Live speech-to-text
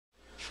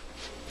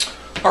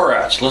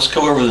Alright, so let's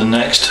go over the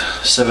next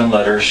 7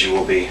 letters you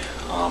will be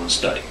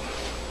studying.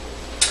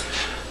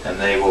 And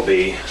they will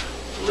be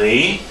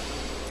Li,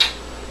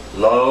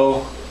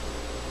 Lo,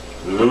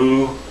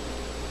 Lu,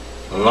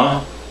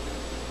 L,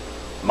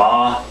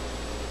 Ma,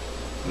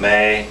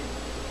 Me,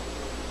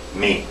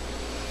 Mi.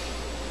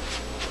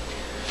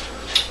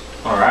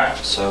 Alright,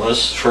 so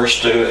let's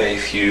first do a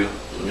few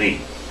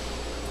Li.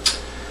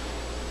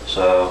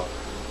 So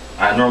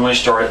I normally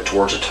start it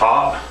towards the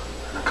top,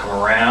 and I come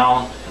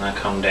around and I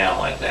come down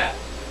like that.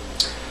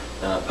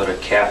 Then I put a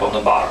cap on the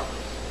bottom.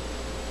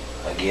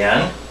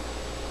 Again,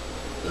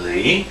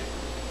 Li,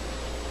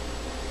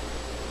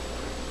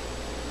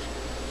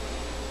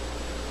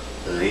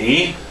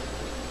 Li,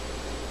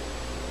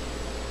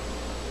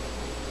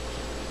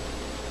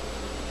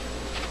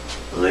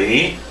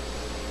 Li,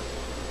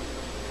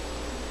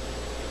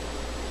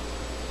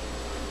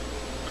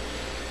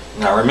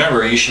 now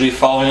remember, you should be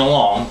following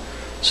along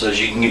so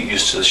that you can get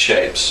used to the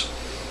shapes.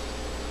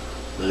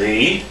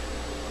 Li,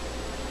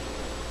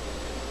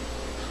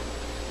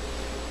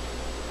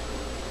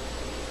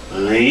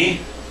 Li.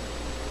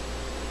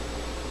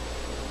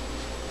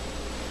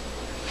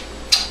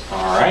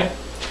 Alright,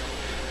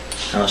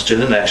 now let's do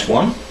the next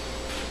one.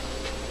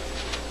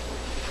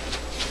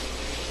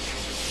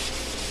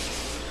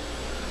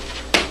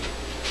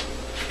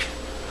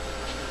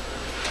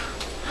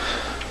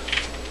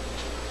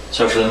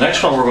 So for the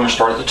next one, we're going to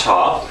start at the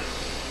top.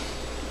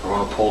 We're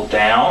going to pull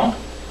down.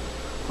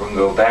 We're going to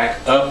go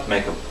back up,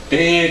 make a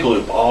big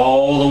loop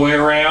all the way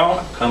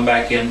around, come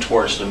back in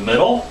towards the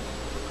middle.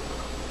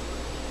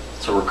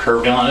 So we're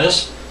curved down like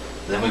this,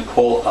 then we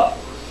pull up.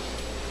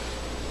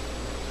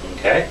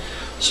 Okay,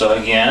 so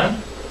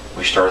again,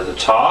 we start at the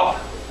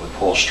top, we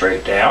pull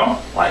straight down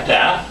like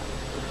that.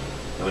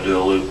 Then we do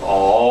a loop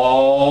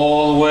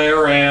all the way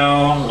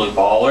around, loop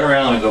all the way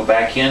around, and we go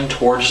back in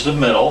towards the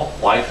middle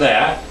like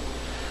that.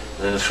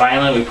 Then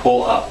finally we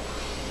pull up.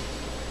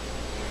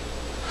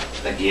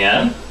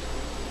 Again,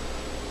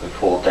 we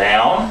pull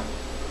down,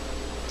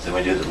 then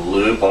we do the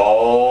loop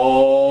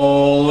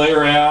all the way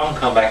around,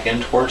 come back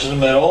in towards the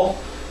middle,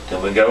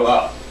 then we go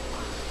up.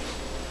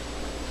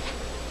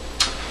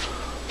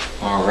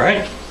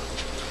 Alright,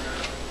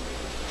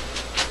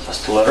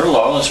 that's the letter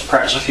Lo. Let's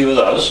practice a few of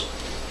those.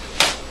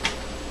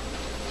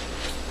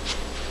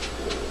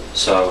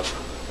 So,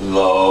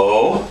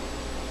 Lo,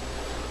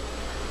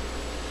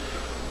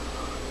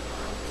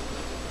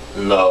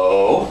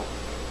 Lo,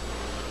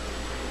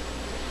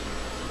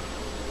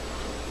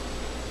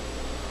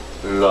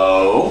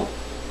 Lo,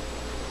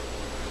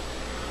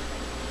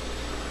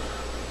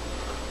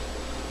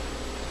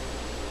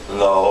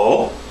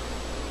 Lo,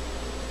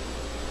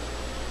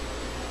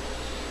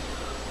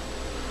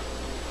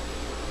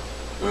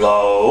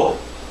 Lo,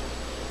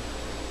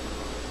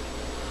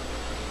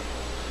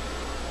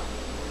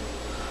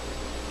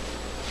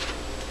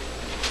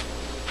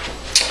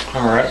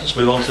 alright, let's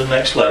move on to the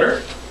next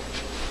letter.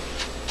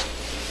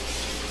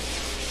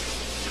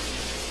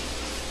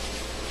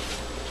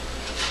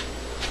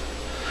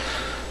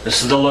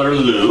 This is the letter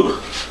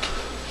Lu.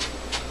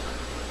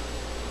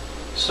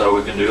 So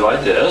we can do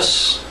like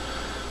this.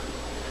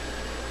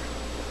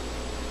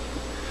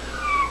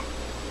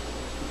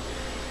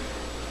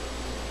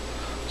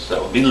 So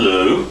that would be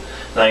Lu.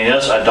 Now you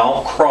notice I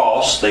don't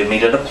cross, they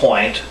meet at a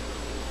point.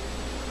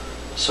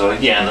 So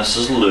again, this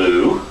is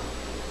Lu.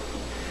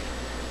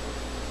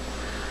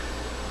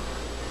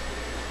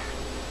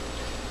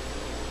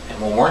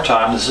 And one more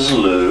time, this is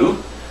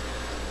Lu.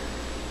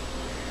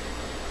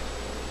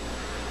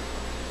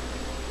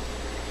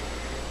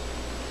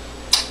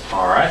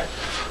 Alright,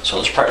 so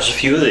let's practice a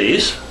few of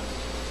these.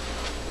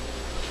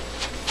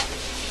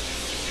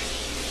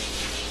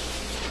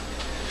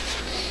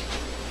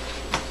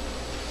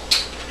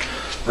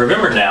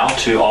 Remember now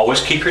to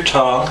always keep your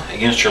tongue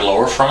against your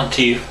lower front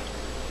teeth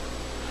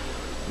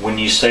when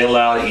you say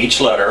aloud each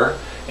letter,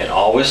 and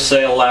always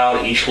say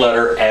aloud each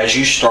letter as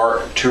you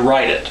start to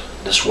write it.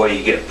 This way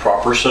you get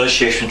proper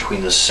association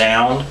between the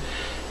sound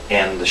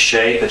and the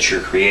shape that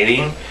you're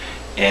creating,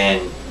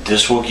 and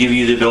this will give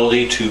you the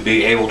ability to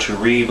be able to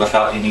read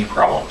without any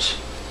problems.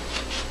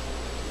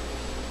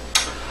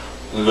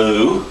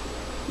 Lu,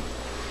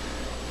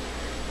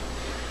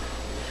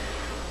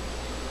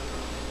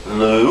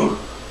 Lu,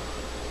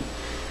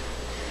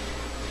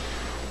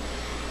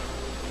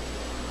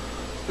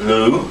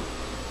 Lu,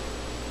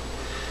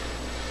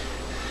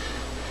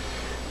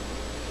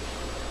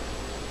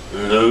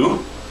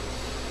 Lu,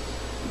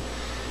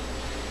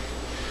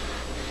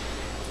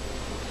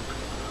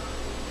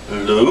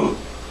 Lu,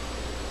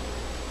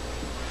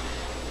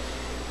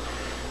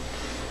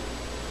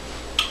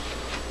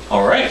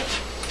 all right.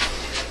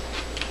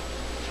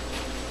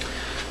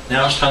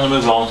 Now it's time to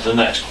move on to the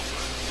next one.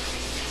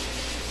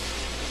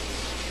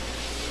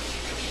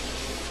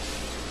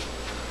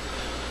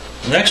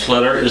 The next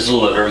letter is the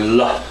letter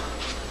L.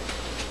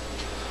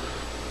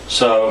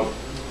 So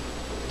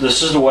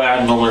this is the way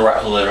I normally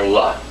write the letter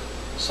L.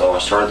 So I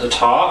start at the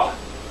top,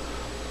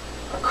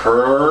 I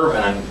curve,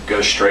 and then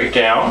go straight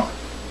down.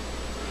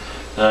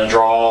 Then I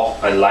draw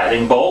a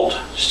lightning bolt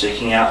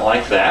sticking out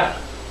like that.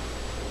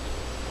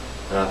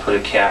 Then I put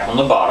a cap on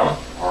the bottom,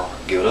 or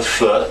give it a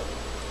foot,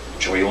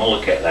 whichever you want to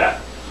look at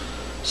that.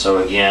 So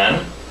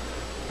again,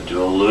 we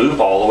do a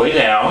loop all the way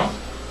down.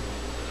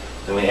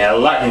 Then we add a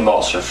lightning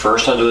bolt. So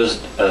first I do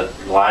is a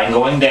line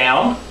going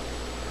down.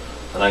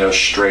 Then I go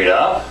straight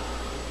up.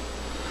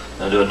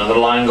 Then I do another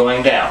line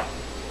going down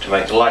to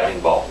make the lightning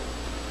bolt.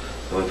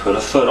 Then we put a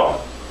foot on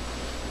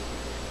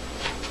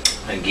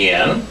it.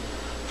 Again,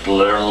 for the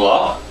letter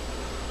L,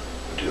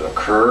 we do a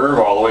curve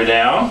all the way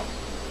down.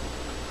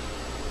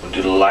 We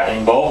do the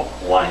lightning bolt,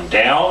 line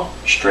down,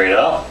 straight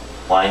up,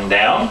 line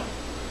down.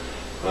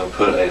 We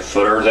put a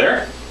footer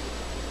there.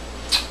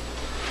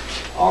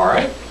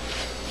 Alright,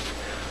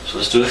 so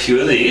let's do a few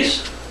of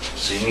these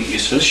so you can get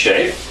used to the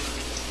shape.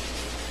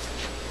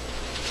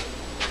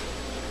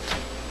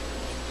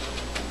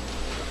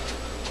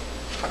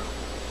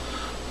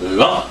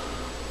 L,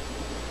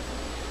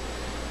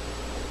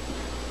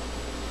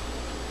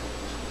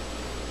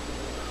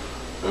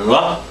 L,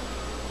 L,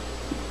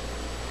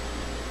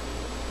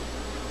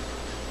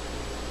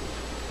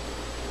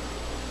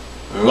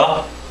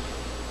 L,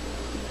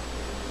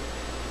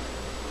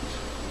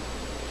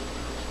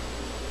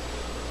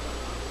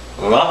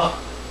 L,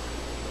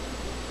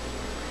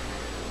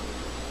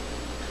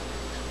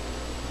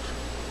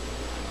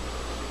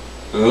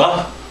 L,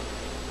 L.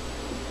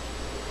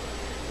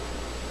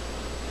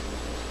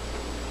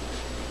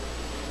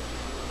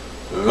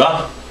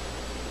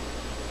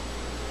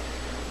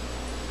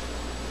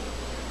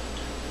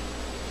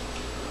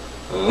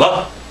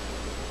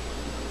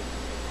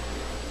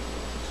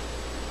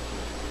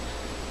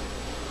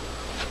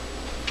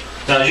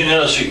 Now, as you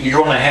notice, you're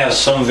going to have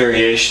some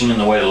variation in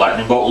the way the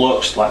lightning bolt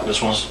looks. Like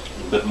this one's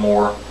a bit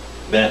more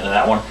bent than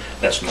that one.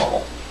 That's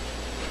normal.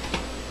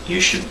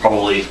 You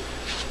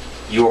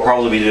will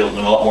probably be doing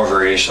a lot more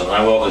variation than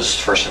I will, because it's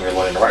the first time you're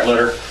learning to write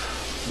letter.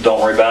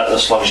 Don't worry about it.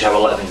 As long as you have a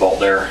lightning bolt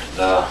there,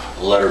 the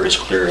letter is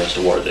clear as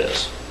to what it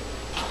is.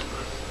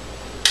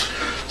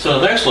 So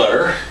the next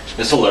letter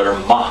is the letter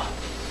Ma.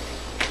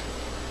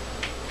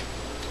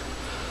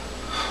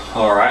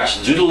 Alright, so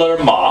to do the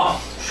letter Ma,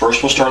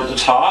 first we'll start at the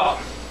top,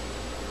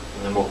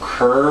 and then we'll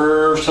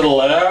curve to the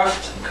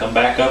left and come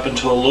back up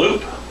into a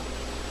loop.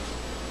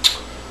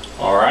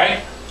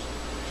 Alright,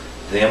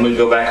 then we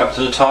go back up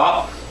to the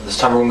top. This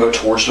time we're going to go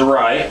towards the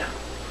right.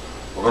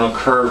 We're going to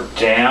curve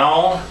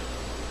down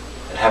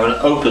and have an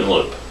open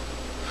loop.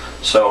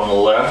 So on the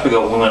left we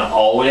went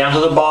all the way down to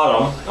the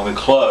bottom and we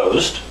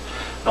closed.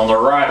 And on the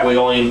right we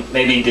only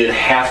maybe did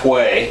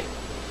halfway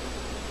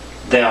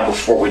down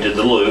before we did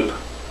the loop.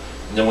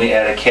 And then we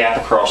add a cap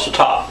across the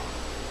top.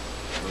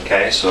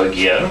 Okay, so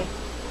again,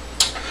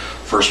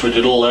 first we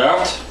do the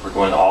left, we're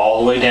going all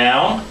the way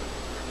down,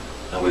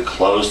 and we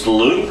close the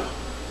loop.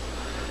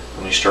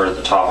 When we start at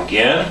the top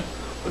again,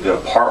 we go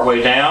part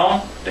way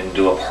down, then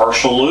do a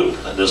partial loop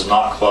that does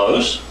not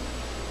close.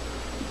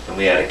 Then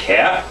we add a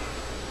cap.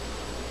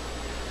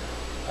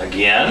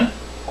 Again,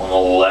 on the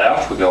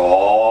left, we go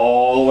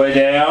all the way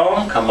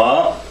down, come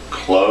up,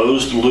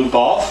 close the loop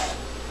off.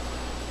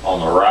 On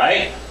the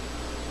right,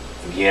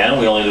 again,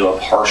 we only do a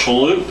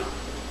partial loop,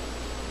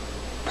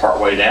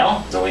 part way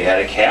down, then we add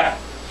a cap.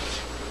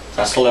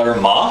 That's the letter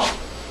Ma.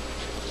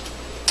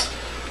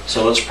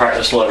 So let's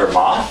practice the letter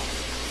Ma.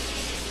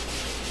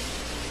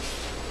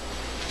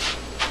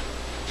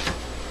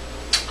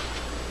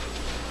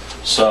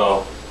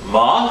 So,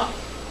 Ma,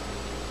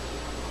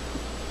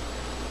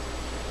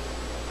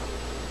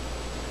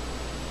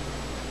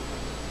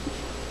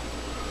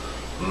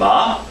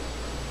 Ma,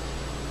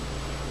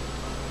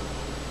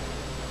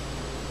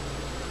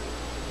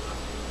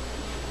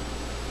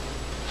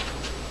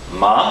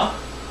 Ma,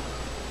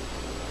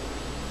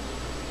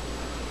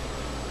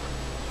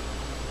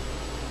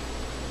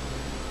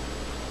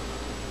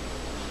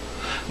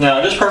 now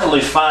it is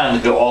perfectly fine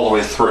to go all the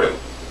way through.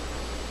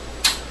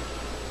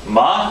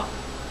 Ma,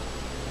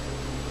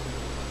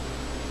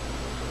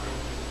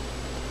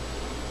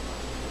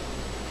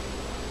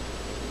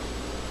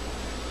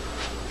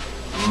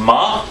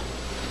 Ma,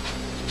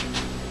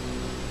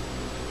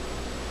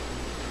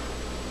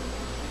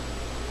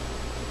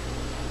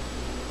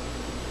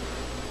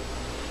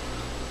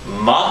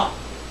 Ma,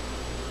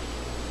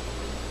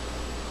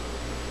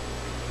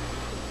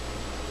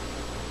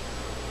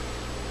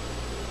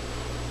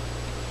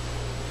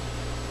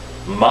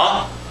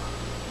 Ma,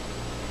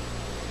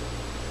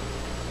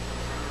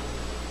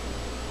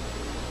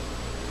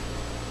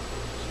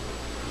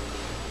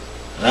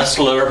 and that's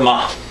the letter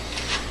Ma.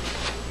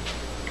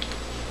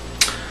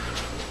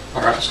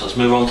 Alright, so let's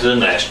move on to the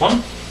next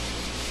one.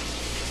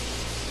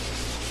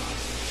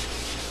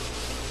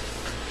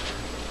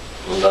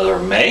 Letter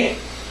May.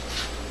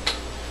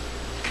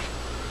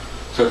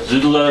 So to do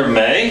the letter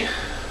May,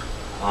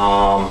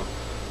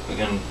 we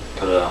can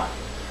put a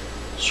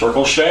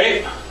circle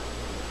shape.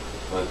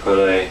 We put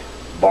a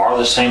bar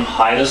the same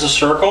height as the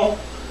circle,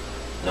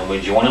 and then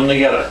we join them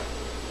together.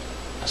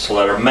 That's the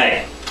letter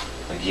May.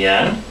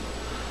 Again,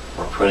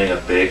 we're putting a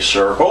big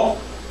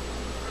circle,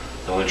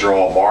 Then we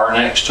draw a bar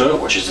next to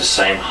it, which is the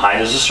same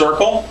height as the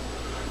circle.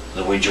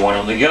 Then we join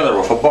them together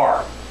with a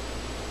bar.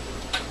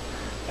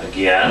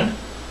 Again,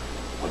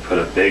 we put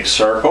a big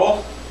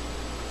circle,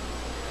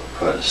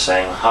 put the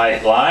same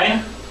height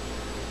line,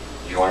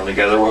 join them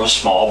together with a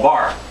small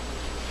bar.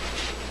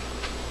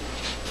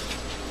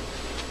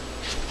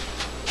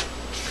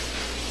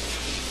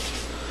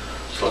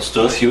 So let's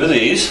do a few of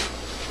these.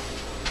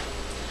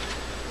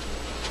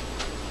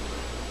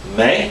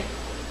 May,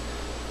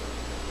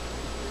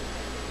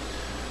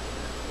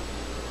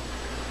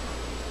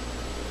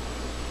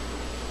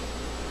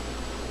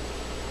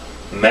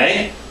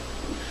 May,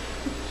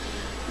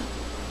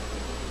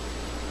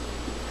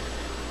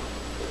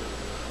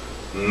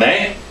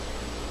 May,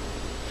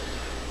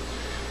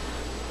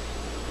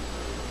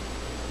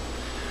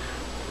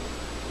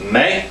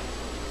 May,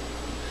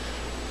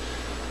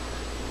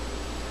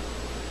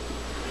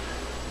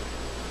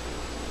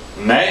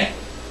 May,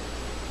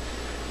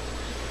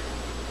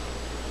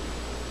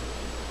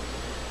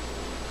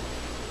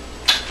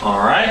 all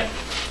right.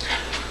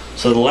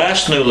 So the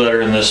last new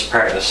letter in this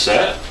practice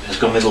set is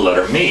going to be the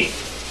letter Me.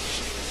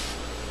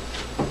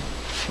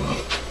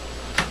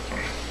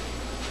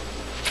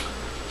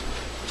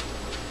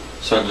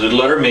 So to do the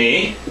letter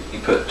Me, you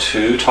put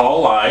two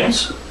tall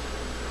lines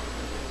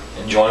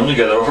and join them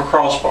together with a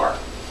crossbar.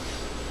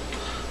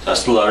 So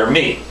that's the letter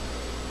Me.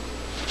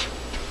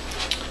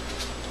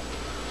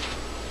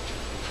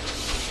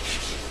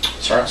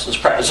 So let's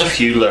practice a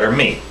few letter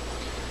Me.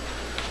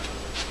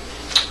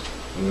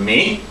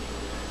 Me.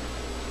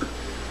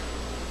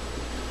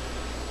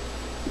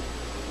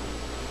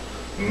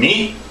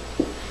 Me.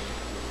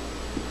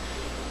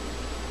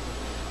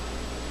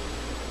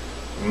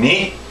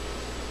 Me.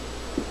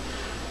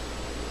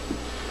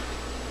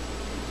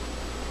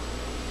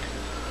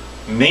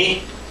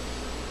 Me.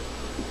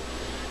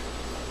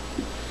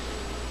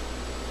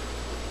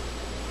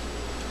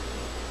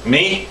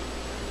 Me.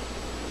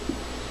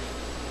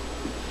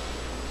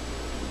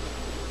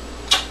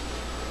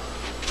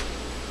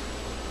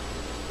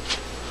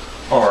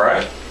 All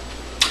right.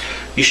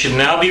 You should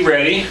now be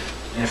ready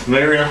and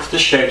familiar enough with the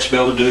shapes to be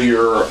able to do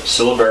your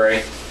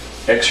syllabary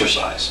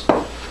exercise.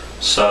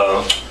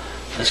 So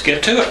let's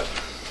get to it.